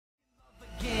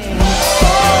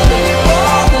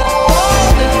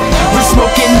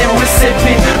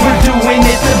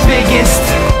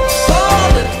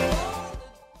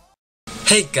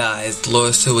Hey guys,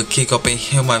 Lois here with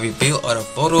GeekHelpingHand. My review of the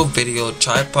photo video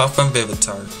tripod from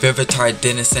Vivitar. Vivitar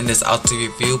didn't send this out to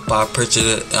review, but I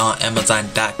purchased it on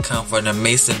Amazon.com for an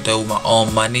amazing deal with my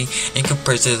own money, and you can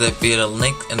purchase it via the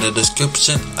link in the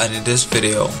description under this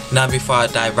video. Now before I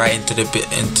dive right into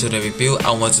the review,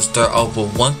 I want to start off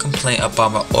with one complaint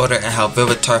about my order and how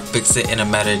Vivitar fixed it in a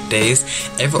matter of days.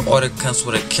 Every order comes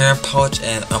with a carrying pouch,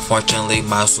 and unfortunately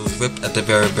mine was ripped at the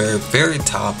very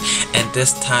top, and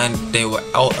this time they were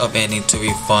out of any to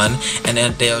refund, and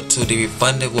in a day or two they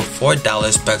refunded with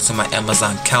 $4 back to my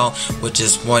Amazon account, which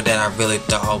is more than I really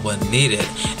thought I would need it.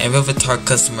 And Vivitar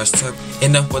customer service.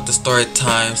 Enough with the story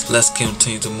times, let's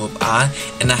continue to move on.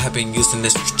 And I have been using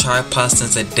this tripod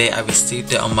since the day I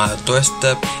received it on my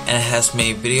doorstep, and it has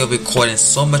made video recording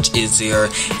so much easier.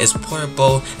 It's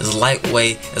portable, it's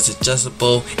lightweight, it's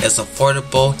adjustable, it's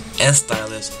affordable, and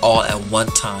stylish all at one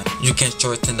time. You can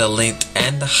shorten the length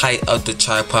and the height of the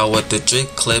tripod with the drip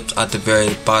clips at the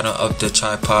very bottom of the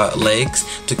tripod legs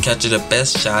to capture the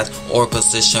best shot or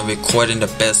position recording the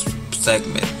best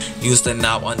segment. Use the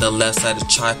knob on the left side of the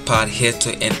tripod here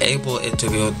to enable it to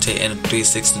rotate in a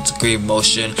 360-degree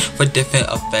motion for different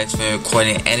effects when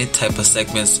recording any type of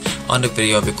segments on the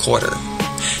video recorder.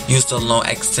 Use the long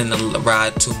extended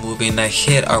rod to moving the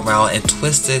head around and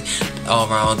twist it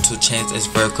around to change its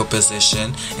vertical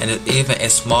position, and there's even a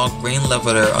small green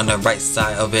leveler on the right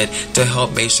side of it to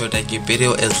help make sure that your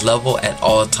video is level at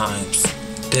all times.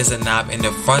 There's a knob in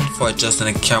the front for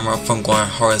adjusting the camera from going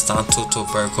horizontal to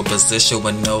vertical position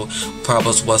with no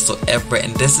problems whatsoever,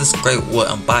 and this is great with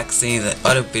unboxings and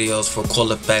other videos for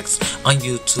cool effects on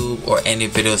YouTube or any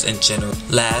videos in general.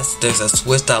 Last, there's a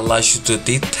switch that allows you to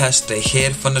detach the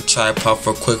head from the tripod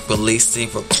for quick releasing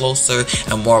for closer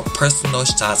and more personal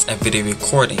shots and video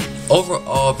recording.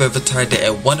 Overall, Vivitar did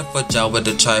a wonderful job with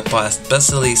the tripod,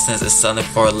 especially since it's selling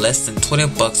for less than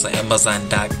 $20 on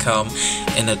Amazon.com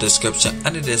in the description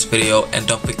under this video. And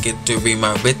don't forget to read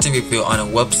my written review on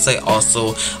the website,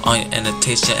 also on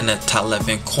annotation in the top left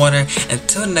hand corner.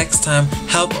 Until next time,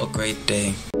 have a great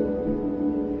day.